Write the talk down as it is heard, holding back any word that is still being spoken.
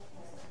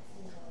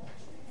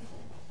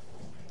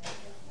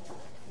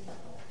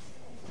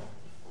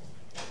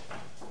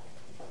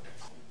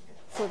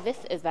this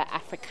is the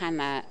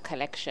Africana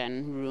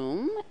collection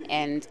room,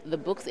 and the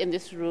books in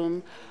this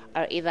room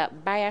are either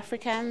by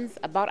Africans,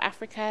 about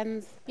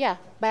Africans,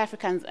 by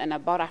Africans and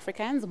about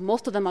Africans.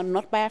 Most of them are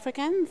not by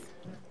Africans,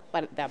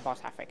 but they're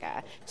about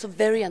Africa. So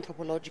very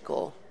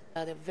anthropological.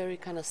 They're very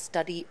kind of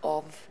study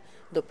of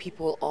the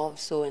people of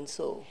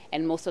so-and-so.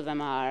 And most of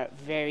them are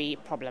very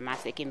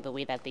problematic in the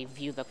way that they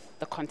view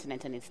the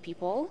continent and its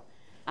people.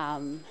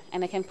 And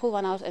I can pull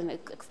one out and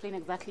explain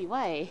exactly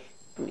why.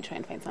 Let me try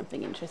and find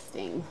something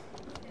interesting.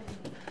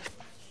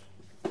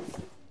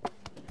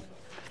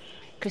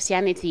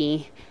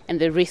 Christianity and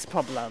the race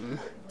problem.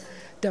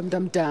 Dum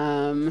dum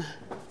dum.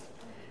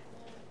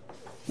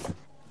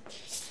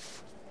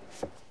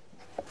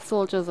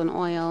 Soldiers on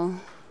oil.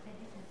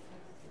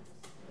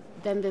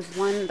 Then there's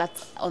one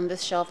that's on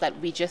this shelf that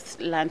we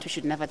just learned we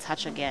should never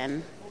touch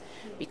again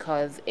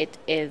because it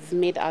is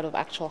made out of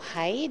actual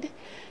hide,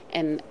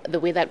 and the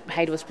way that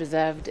hide was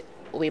preserved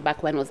way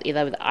back when was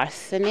either with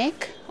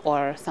arsenic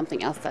or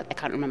something else that I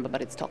can't remember,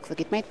 but it's toxic.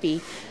 It might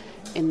be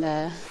in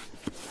the...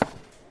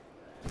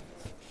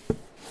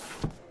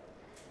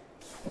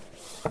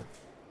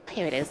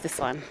 Here it is, this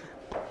one.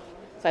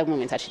 So I won't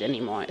even touch it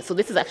anymore. So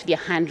this is actually a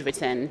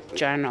handwritten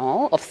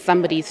journal of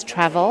somebody's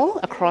travel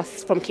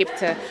across from Cape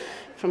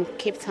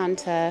Town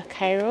to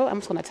Cairo. I'm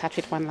just going to touch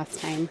it one last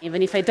time.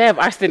 Even if I die of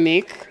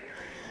arsenic,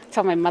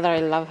 tell my mother I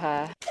love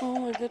her. Oh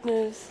my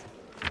goodness.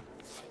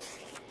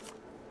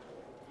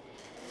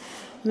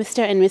 Mr.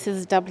 and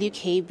Mrs.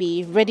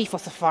 WKB, ready for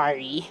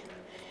safari.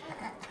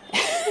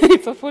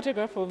 It's a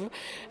photograph of,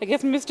 I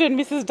guess, Mr. and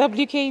Mrs.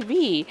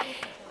 WKB.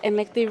 And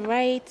they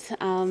write,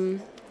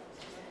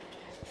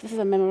 this is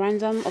a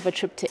memorandum of a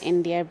trip to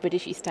India,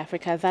 British East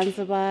Africa,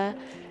 Zanzibar,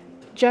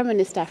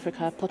 German East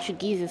Africa,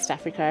 Portuguese East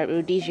Africa,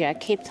 Rhodesia,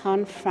 Cape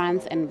Town,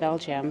 France, and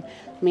Belgium,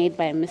 made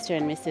by Mr.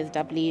 and Mrs.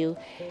 W.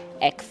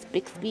 X.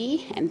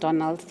 Bixby and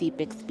Donald C.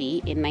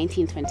 Bixby in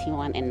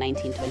 1921 and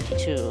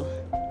 1922.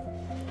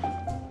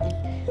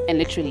 And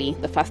literally,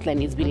 the first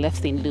line is, "We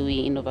left St.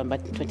 Louis on November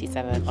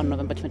 27th,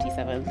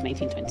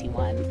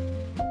 1921.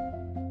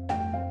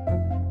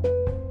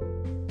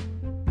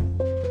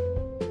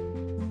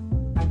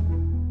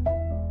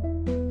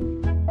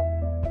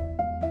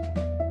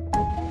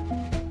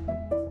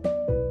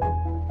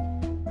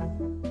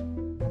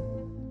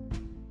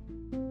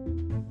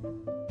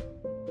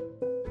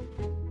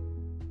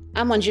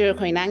 I'm Wanjiru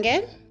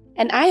Koinange.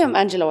 And I am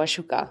Angela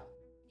Wachuka.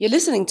 You're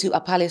listening to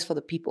A Palace for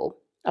the People,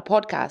 a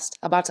podcast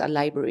about a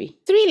library.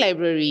 3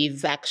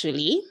 libraries,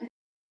 actually.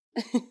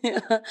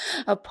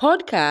 A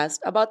podcast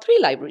about 3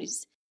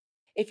 libraries.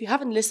 If you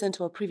haven't listened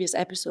to our previous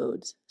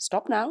episodes,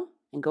 stop now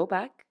and go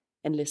back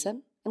and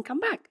listen and come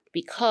back.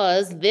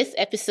 Because this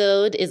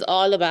episode is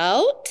all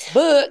about...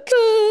 Books.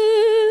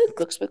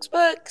 Books, books,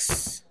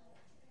 books.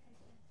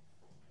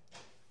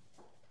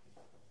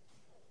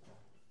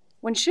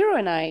 When Shiro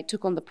and I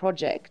took on the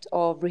project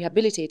of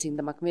rehabilitating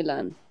the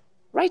McMillan,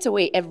 right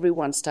away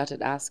everyone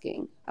started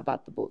asking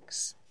about the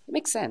books. It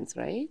makes sense,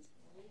 right?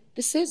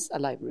 This is a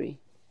library,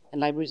 and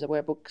libraries are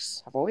where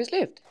books have always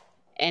lived.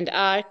 And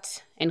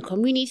art, and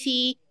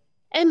community,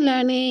 and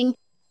learning,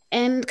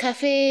 and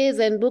cafes,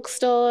 and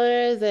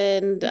bookstores,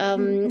 and...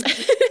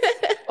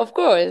 Of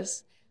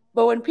course.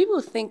 But when people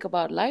think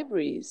about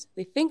libraries,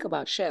 they think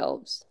about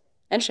shelves,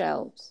 and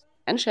shelves,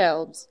 and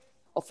shelves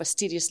of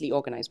fastidiously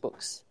organized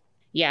books.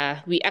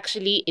 Yeah, we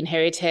actually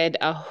inherited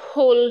a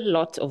whole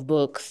lot of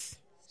books.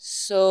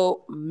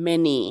 So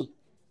many.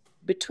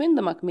 Between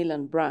the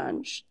McMillan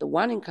branch, the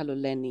one in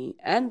Kaloleni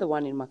and the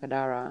one in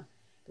Makadara,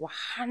 there were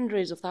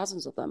hundreds of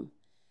thousands of them.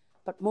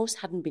 But most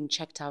hadn't been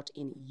checked out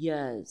in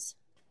years.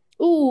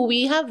 Ooh,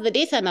 we have the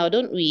data now,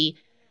 don't we?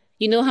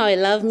 You know how I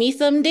love me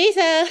some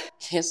data.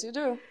 Yes, you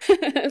do.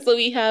 So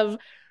we have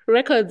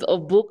records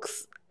of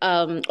books,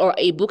 or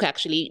a book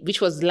actually,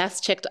 which was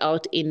last checked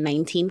out in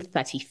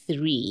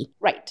 1933.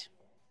 Right.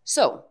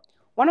 So,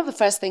 one of the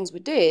first things we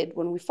did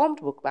when we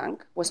formed Book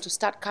Bank was to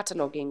start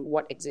cataloguing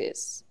what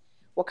exists.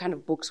 What kind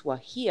of books were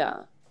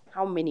here?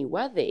 How many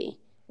were they?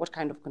 What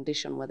kind of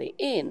condition were they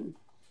in?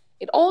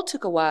 It all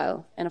took a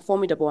while and a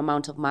formidable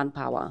amount of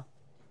manpower.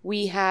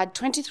 We had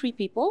 23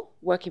 people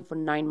working for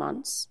 9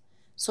 months,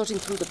 sorting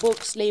through the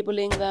books,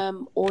 labeling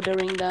them,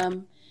 ordering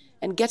them,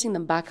 and getting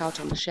them back out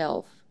on the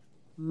shelf.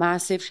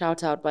 Massive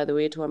shout out, by the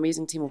way, to our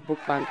amazing team of book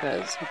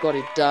bankers who got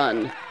it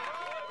done.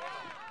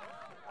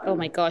 Oh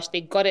my gosh,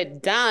 they got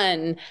it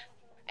done.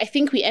 I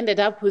think we ended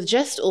up with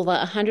just over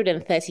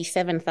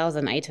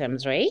 137,000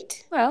 items,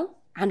 right? Well,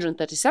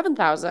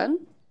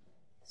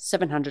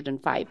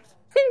 137,705.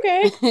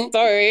 Okay,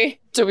 sorry.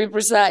 To be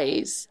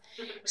precise.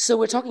 So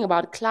we're talking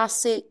about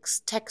classics,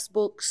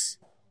 textbooks.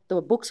 There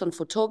were books on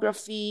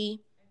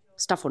photography,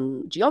 stuff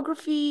on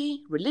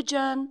geography,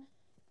 religion.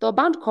 There were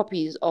bound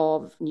copies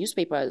of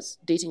newspapers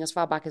dating as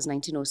far back as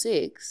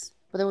 1906.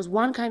 But there was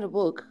one kind of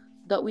book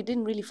that we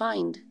didn't really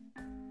find.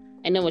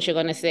 I know what you're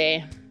going to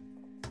say.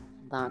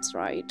 That's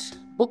right.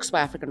 Books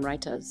by African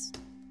writers,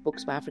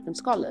 books by African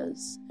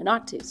scholars and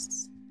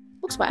artists,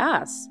 books by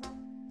us.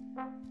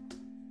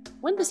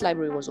 When this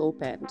library was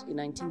opened in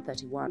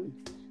 1931,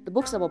 The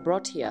books that were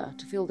brought here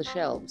to fill the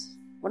shelves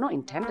were not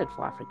intended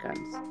for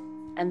Africans.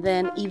 And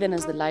then, even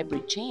as the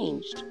library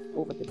changed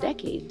over the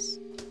decades,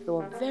 there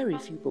were very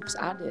few books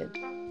added.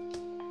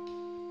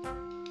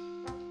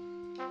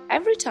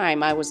 Every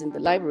time I was in the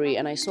library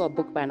and I saw a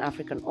book by an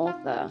African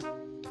author,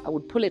 I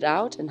would pull it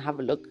out and have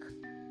a look.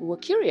 We were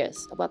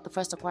curious about the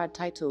first acquired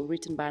title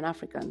written by an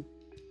African.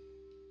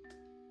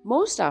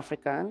 Most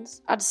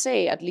Africans, I'd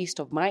say at least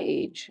of my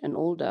age and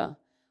older,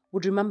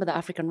 would remember the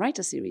African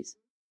Writer series.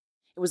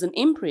 It was an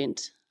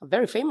imprint, a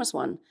very famous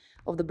one,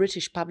 of the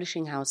British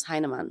publishing house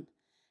Heinneman.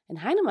 And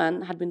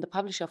Heinneman had been the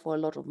publisher for a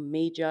lot of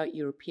major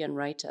European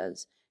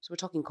writers. So we're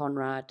talking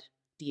Conrad,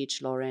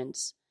 D.H.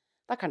 Lawrence,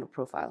 that kind of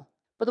profile.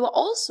 But they were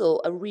also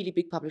a really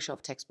big publisher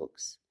of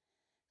textbooks.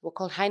 They were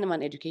called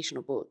Heinneman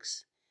Educational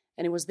Books.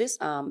 And it was this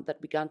arm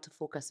that began to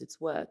focus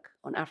its work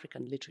on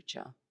African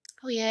literature.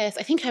 Oh, yes.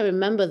 I think I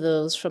remember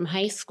those from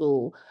high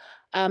school.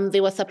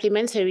 They were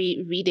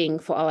supplementary reading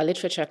for our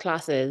literature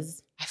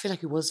classes. I feel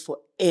like it was for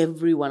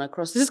everyone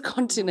across this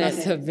continent.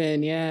 Must have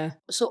been, yeah.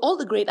 So all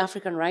the great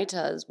African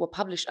writers were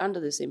published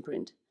under this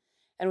imprint.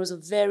 And it was a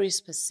very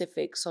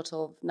specific sort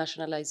of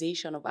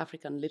nationalization of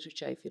African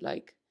literature, if you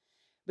like,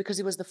 because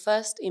it was the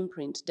first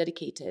imprint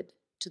dedicated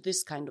to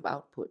this kind of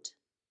output.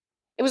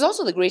 It was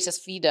also the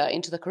greatest feeder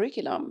into the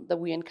curriculum that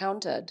we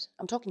encountered.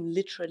 I'm talking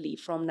literally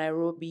from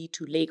Nairobi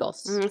to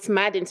Lagos. It's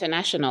mad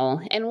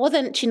international. And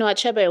wasn't Chinua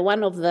Achebe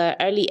one of the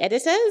early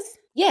editors?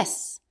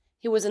 Yes,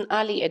 he was an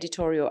early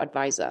editorial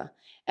advisor.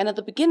 And at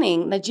the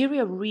beginning,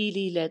 Nigeria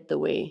really led the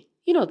way.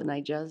 You know the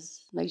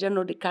Nigers. Niger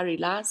no de carry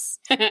last.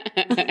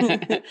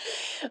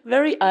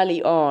 Very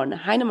early on,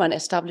 Heinneman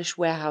established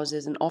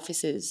warehouses and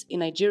offices in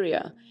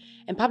Nigeria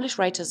and published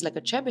writers like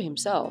Achebe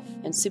himself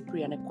and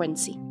Cyprian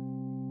Ekwensi.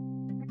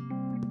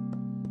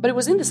 But it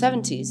was in the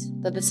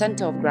 70s that the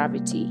center of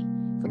gravity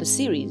for the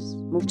series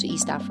moved to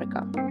East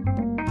Africa.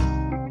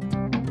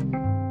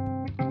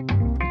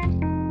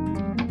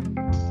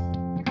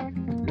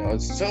 There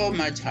was so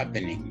much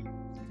happening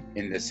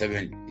in the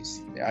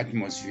 70s. The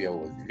atmosphere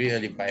was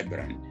really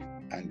vibrant,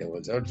 and there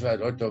was also a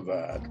lot of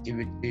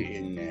activity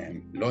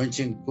in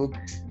launching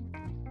books,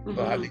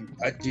 having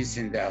parties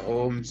in their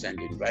homes and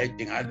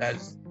inviting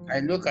others. I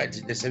look at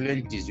the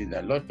 70s with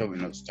a lot of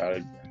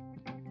nostalgia.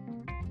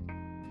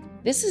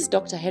 This is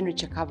Dr. Henry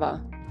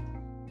Chakava.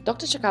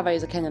 Dr. Chakava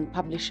is a Kenyan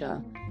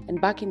publisher, and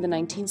back in the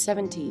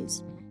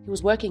 1970s, he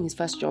was working his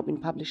first job in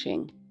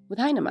publishing with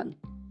Heinneman.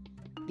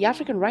 The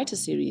African Writer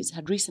series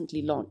had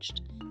recently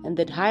launched, and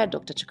they'd hired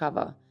Dr.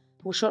 Chakava,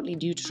 who was shortly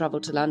due to travel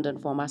to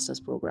London for a master's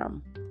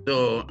program.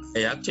 So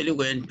I actually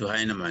went to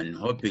Heinneman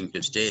hoping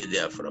to stay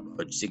there for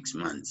about 6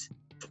 months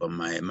for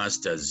my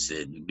master's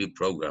degree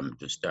program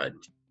to start.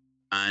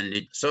 And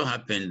it so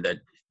happened that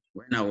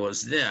when I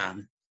was there,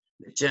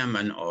 the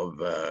chairman of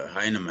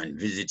Heinneman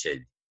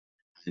visited,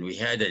 and we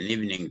had an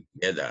evening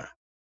together.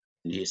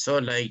 And he so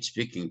liked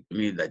speaking to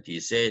me that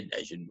he said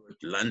I should go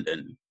to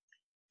London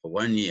for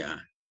 1 year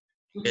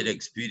to get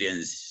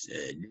experience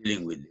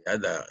dealing with the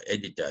other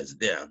editors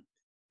there,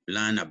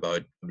 learn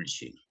about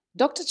publishing.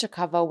 Dr.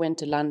 Chakava went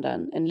to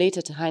London and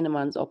later to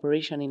Heineman's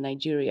operation in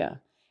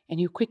Nigeria, and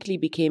he quickly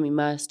became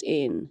immersed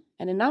in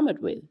and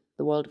enamored with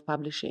the world of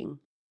publishing.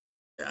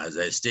 As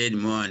I stayed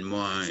more and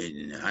more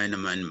in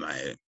Heinneman,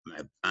 my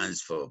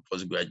plans for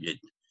postgraduate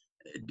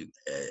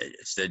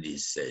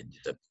studies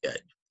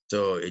disappeared.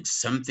 So it's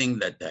something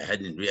that I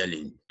hadn't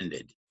really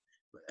intended.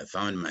 But I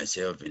found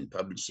myself in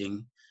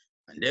publishing,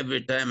 and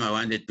every time I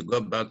wanted to go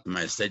back to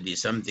my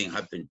studies, something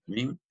happened to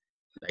me.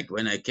 Like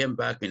when I came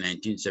back in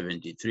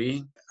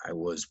 1973, I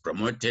was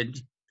promoted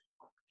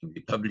to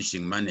be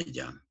publishing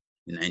manager.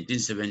 In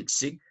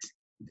 1976,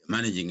 the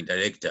managing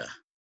director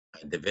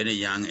at the very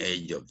young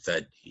age of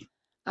 30.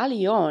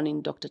 Early on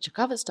in Dr.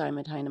 Chakava's time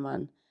at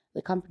Heinneman,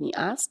 the company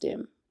asked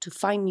him to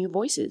find new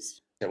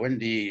voices. When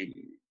the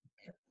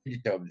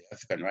editor of the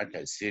African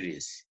Writers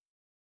series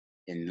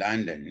in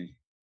London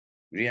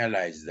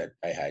realized that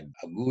I had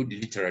a good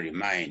literary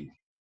mind,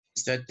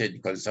 he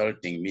started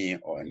consulting me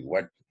on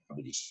what to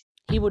publish.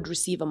 He would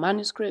receive a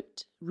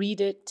manuscript,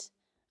 read it,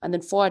 and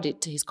then forward it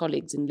to his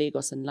colleagues in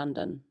Lagos and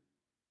London.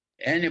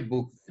 Any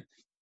book that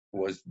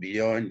was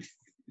beyond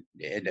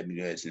the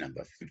AWS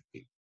number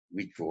 50,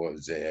 which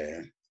was,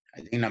 I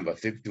think number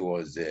 50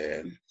 was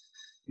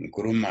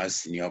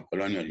Nkrumah's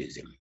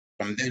Neocolonialism.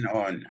 From then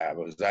on, I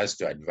was asked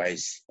to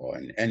advise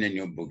on any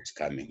new books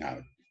coming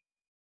out.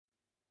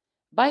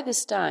 By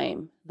this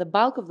time, the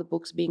bulk of the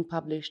books being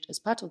published as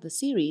part of the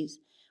series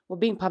were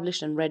being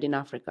published and read in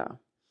Africa.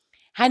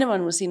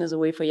 Heinneman was seen as a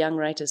way for young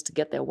writers to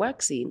get their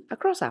work seen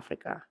across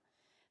Africa.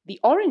 The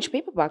orange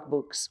paperback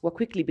books were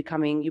quickly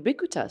becoming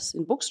ubiquitous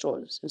in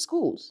bookstores and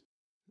schools.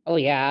 Oh,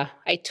 yeah.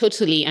 I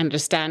totally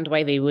understand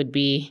why they would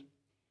be.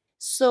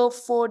 So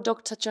for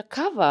Dr.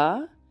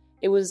 Chakava,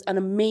 it was an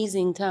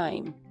amazing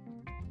time.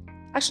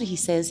 Actually, he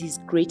says his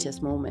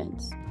greatest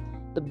moments,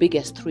 the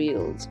biggest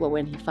thrills, were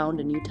when he found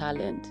a new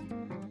talent.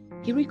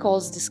 He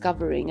recalls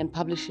discovering and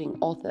publishing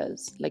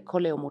authors like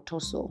Kole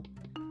Omotoso,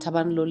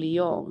 Tabanlo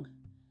Liyong,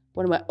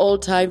 One of my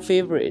all-time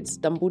favorites,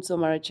 Dambuzo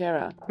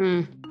Marechera,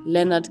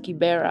 Leonard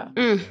Kibera,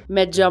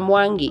 Meja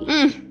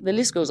Mwangi. The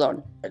list goes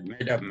on. I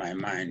made up my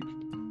mind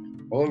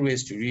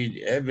always to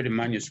read every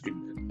manuscript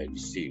that I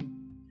receive,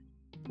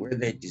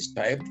 whether it is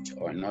typed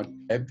or not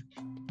typed.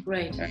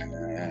 Right.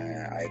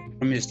 I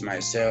promised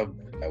myself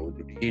that I would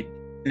read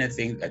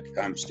anything that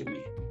comes to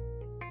me.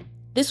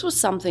 This was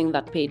something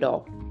that paid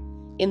off.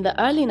 In the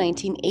early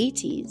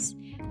 1980s,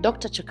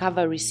 Dr.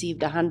 Chakava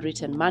received a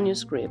handwritten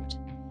manuscript.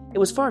 It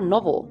was for a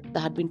novel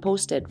that had been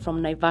posted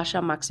from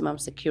Naivasha Maximum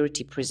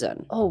Security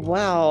Prison. Oh,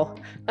 wow.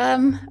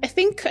 I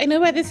think I know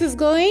where this is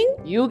going.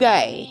 You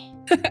guy.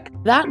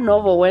 That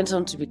novel went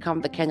on to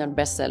become the Kenyan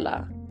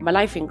bestseller, My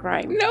Life in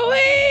Crime. No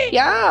way!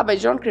 Yeah, by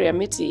John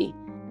Kariamiti.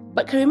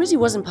 But Kariamiti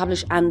wasn't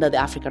published under the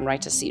African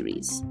Writer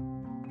series.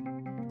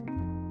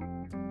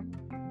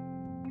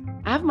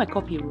 I have my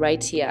copy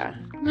right here.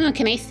 Oh,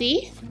 can I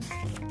see?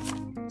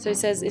 So it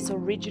says it's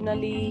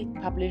originally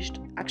published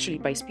actually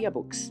by Spear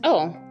Books.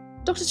 Oh.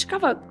 Dr.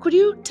 Chakava, could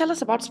you tell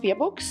us about Spear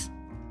Books?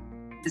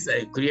 This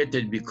I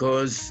created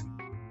because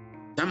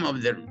some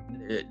of the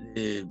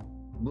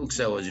books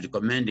I was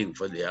recommending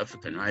for the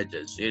African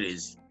Writers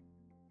series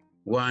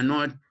were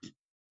not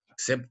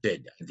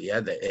accepted at the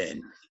other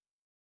end.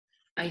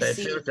 I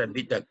felt a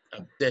bit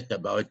upset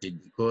about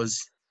it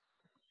because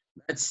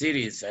that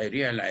series, I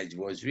realized,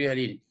 was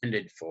really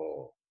intended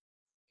for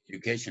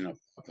educational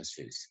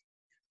purposes.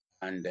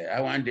 And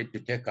I wanted to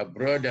take a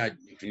broader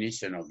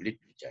definition of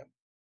literature.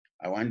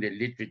 I wanted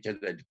literature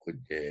that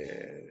could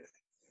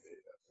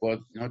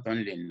both not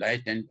only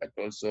enlighten, but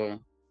also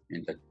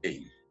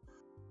entertain.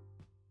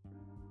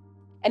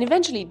 And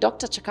eventually,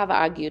 Dr. Chakava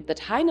argued that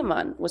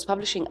Heinneman was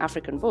publishing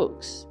African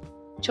books,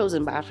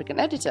 chosen by African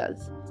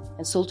editors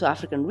and sold to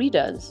African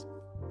readers.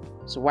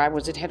 So why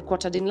was it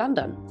headquartered in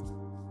London?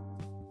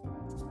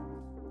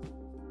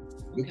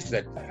 Books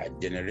that I had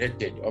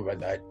generated over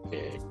that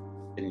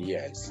 10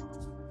 years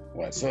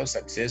were so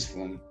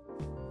successful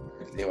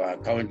that they were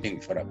accounting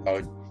for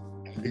about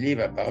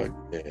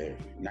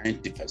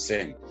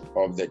 90%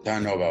 of the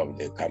turnover of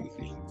the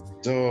company.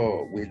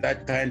 So with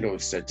that kind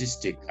of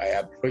statistic, I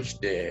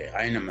approached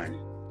Heinneman.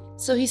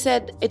 So he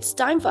said, it's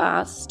time for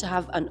us to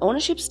have an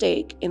ownership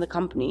stake in the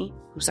company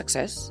whose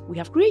success we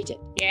have created.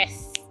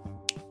 Yes.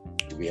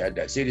 We had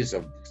a series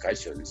of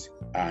discussions,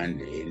 and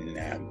in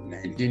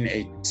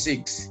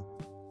 1986,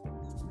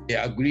 they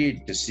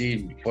agreed to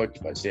cede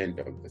 40%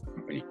 of the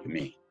company to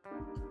me.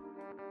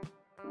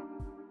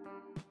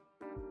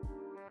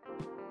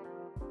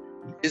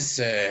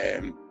 This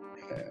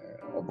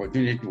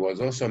opportunity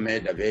was also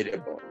made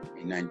available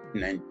in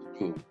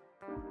 1992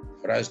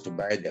 for us to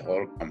buy the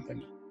whole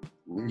company,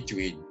 which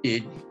we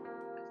did,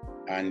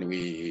 and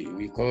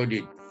we called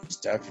it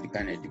East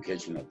African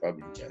Educational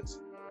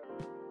Publishers.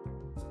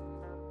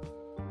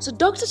 So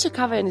Dr.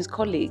 Chakava and his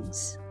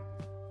colleagues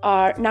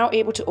are now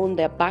able to own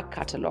their back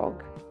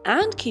catalogue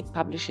and keep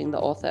publishing the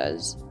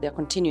authors they're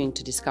continuing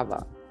to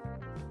discover.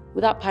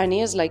 Without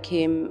pioneers like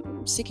him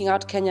seeking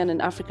out Kenyan and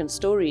African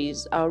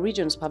stories, our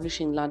region's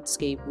publishing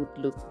landscape would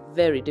look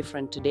very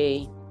different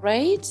today,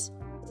 right?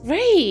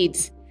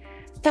 Right.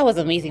 That was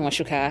amazing,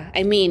 Wachuka.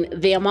 I mean,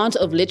 the amount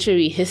of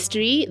literary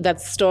history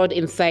that's stored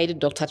inside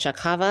Dr.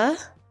 Chakava,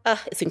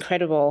 it's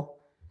incredible.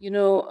 You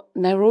know,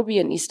 Nairobi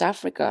and East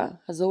Africa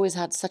has always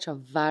had such a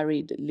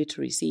varied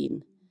literary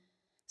scene,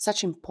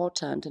 such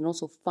important and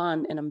also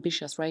fun and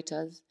ambitious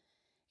writers.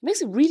 It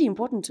makes it really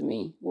important to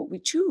me what we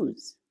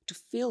choose to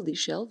fill these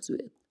shelves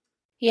with.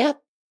 Yep.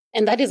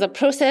 And that is a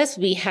process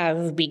we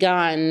have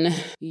begun.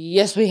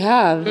 Yes, we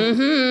have.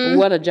 Mm-hmm.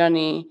 What a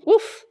journey.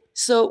 Oof.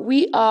 So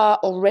we are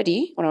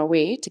already on our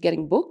way to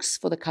getting books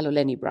for the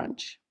Kaloleni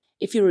branch.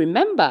 If you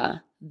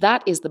remember,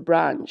 that is the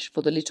branch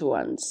for the little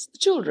ones, the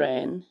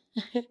children.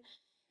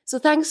 So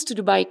thanks to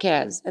Dubai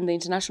Cares and the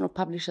International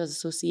Publishers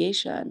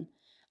Association,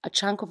 a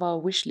chunk of our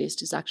wish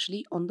list is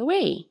actually on the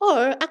way.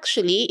 Or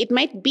actually, it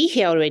might be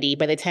here already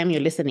by the time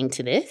you're listening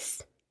to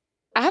this.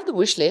 I have the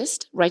wish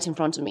list right in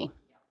front of me.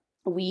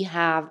 We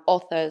have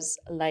authors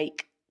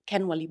like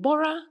Ken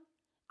Walibora,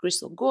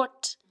 Grace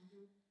Ogot,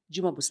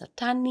 Juma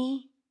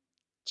Busatani,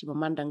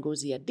 Chimamanda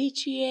Ngozi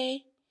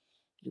Adichie,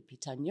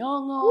 Lupita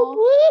Nyong'o, Whoop,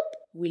 whoop.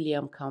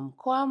 William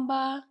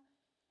Kamkwamba,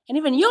 and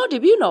even your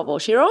debut novel,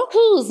 Shiro.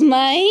 Who's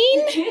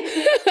mine?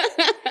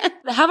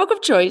 The Havoc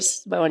of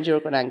Choice by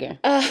Wanjiru Konange.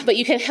 But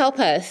you can help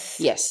us.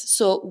 Yes,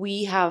 so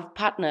we have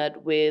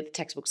partnered with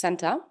Textbook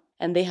Center,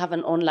 and they have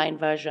an online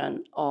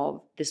version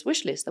of this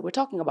wish list that we're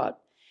talking about.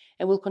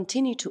 And we'll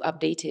continue to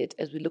update it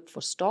as we look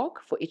for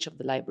stock for each of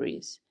the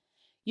libraries.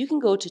 You can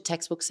go to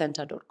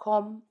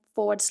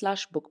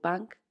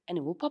textbookcenter.com/bookbank and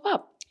it will pop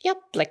up. Yep,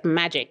 like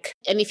magic.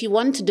 And if you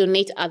want to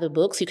donate other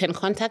books, you can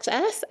contact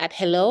us at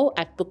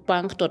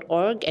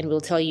hello@bookbank.org and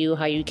we'll tell you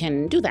how you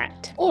can do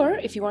that. Or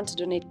if you want to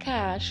donate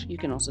cash, you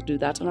can also do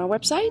that on our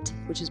website,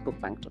 which is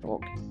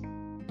bookbank.org.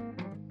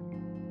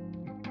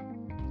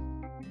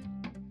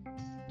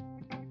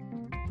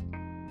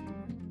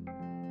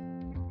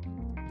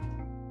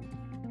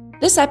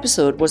 This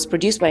episode was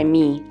produced by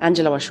me,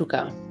 Angela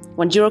Wachuka,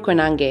 Wanjiru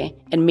Konange,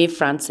 and Maeve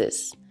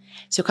Francis,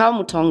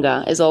 Chakava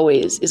Mutonga, as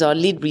always, is our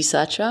lead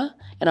researcher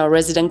and our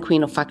resident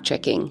queen of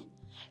fact-checking.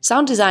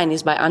 Sound design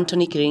is by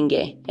Anthony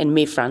Kiringe and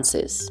May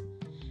Francis.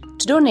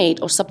 To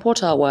donate or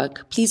support our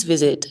work, please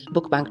visit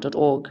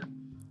bookbank.org.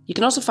 You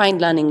can also find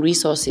learning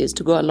resources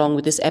to go along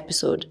with this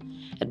episode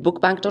at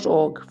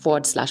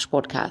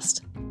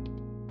bookbank.org/podcast.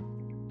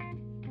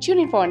 Tune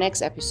in for our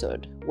next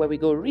episode, where we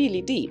go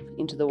really deep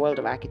into the world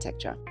of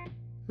architecture.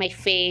 My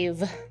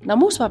fave. Now,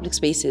 most public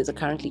spaces are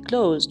currently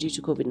closed due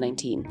to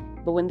COVID-19,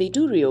 but when they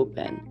do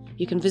reopen,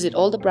 you can visit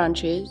all the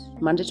branches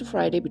Monday to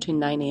Friday between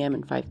 9 a.m.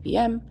 and 5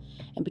 p.m.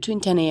 and between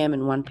 10 a.m.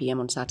 and 1 p.m.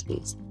 on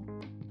Saturdays.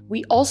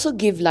 We also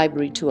give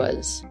library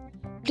tours.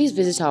 Please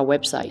visit our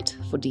website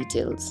for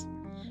details.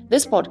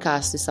 This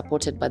podcast is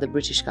supported by the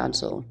British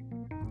Council.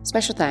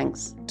 Special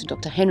thanks to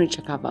Dr. Henry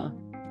Chakava,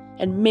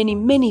 and many,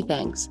 many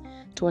thanks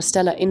to our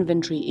stellar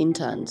inventory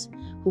interns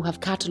who have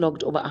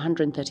catalogued over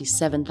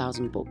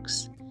 137,000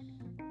 books.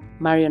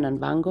 Marion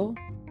Anvango,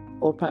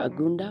 Orpa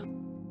Agunda,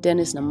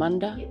 Dennis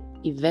Namanda,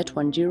 Yvette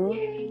Wanjiro,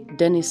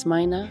 Dennis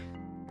Miner,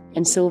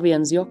 and Sylvia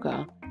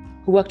Nzioka,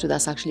 who worked with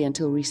us actually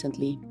until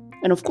recently.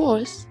 And of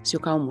course,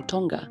 Chakava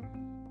Mutonga,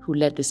 who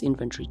led this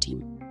inventory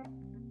team.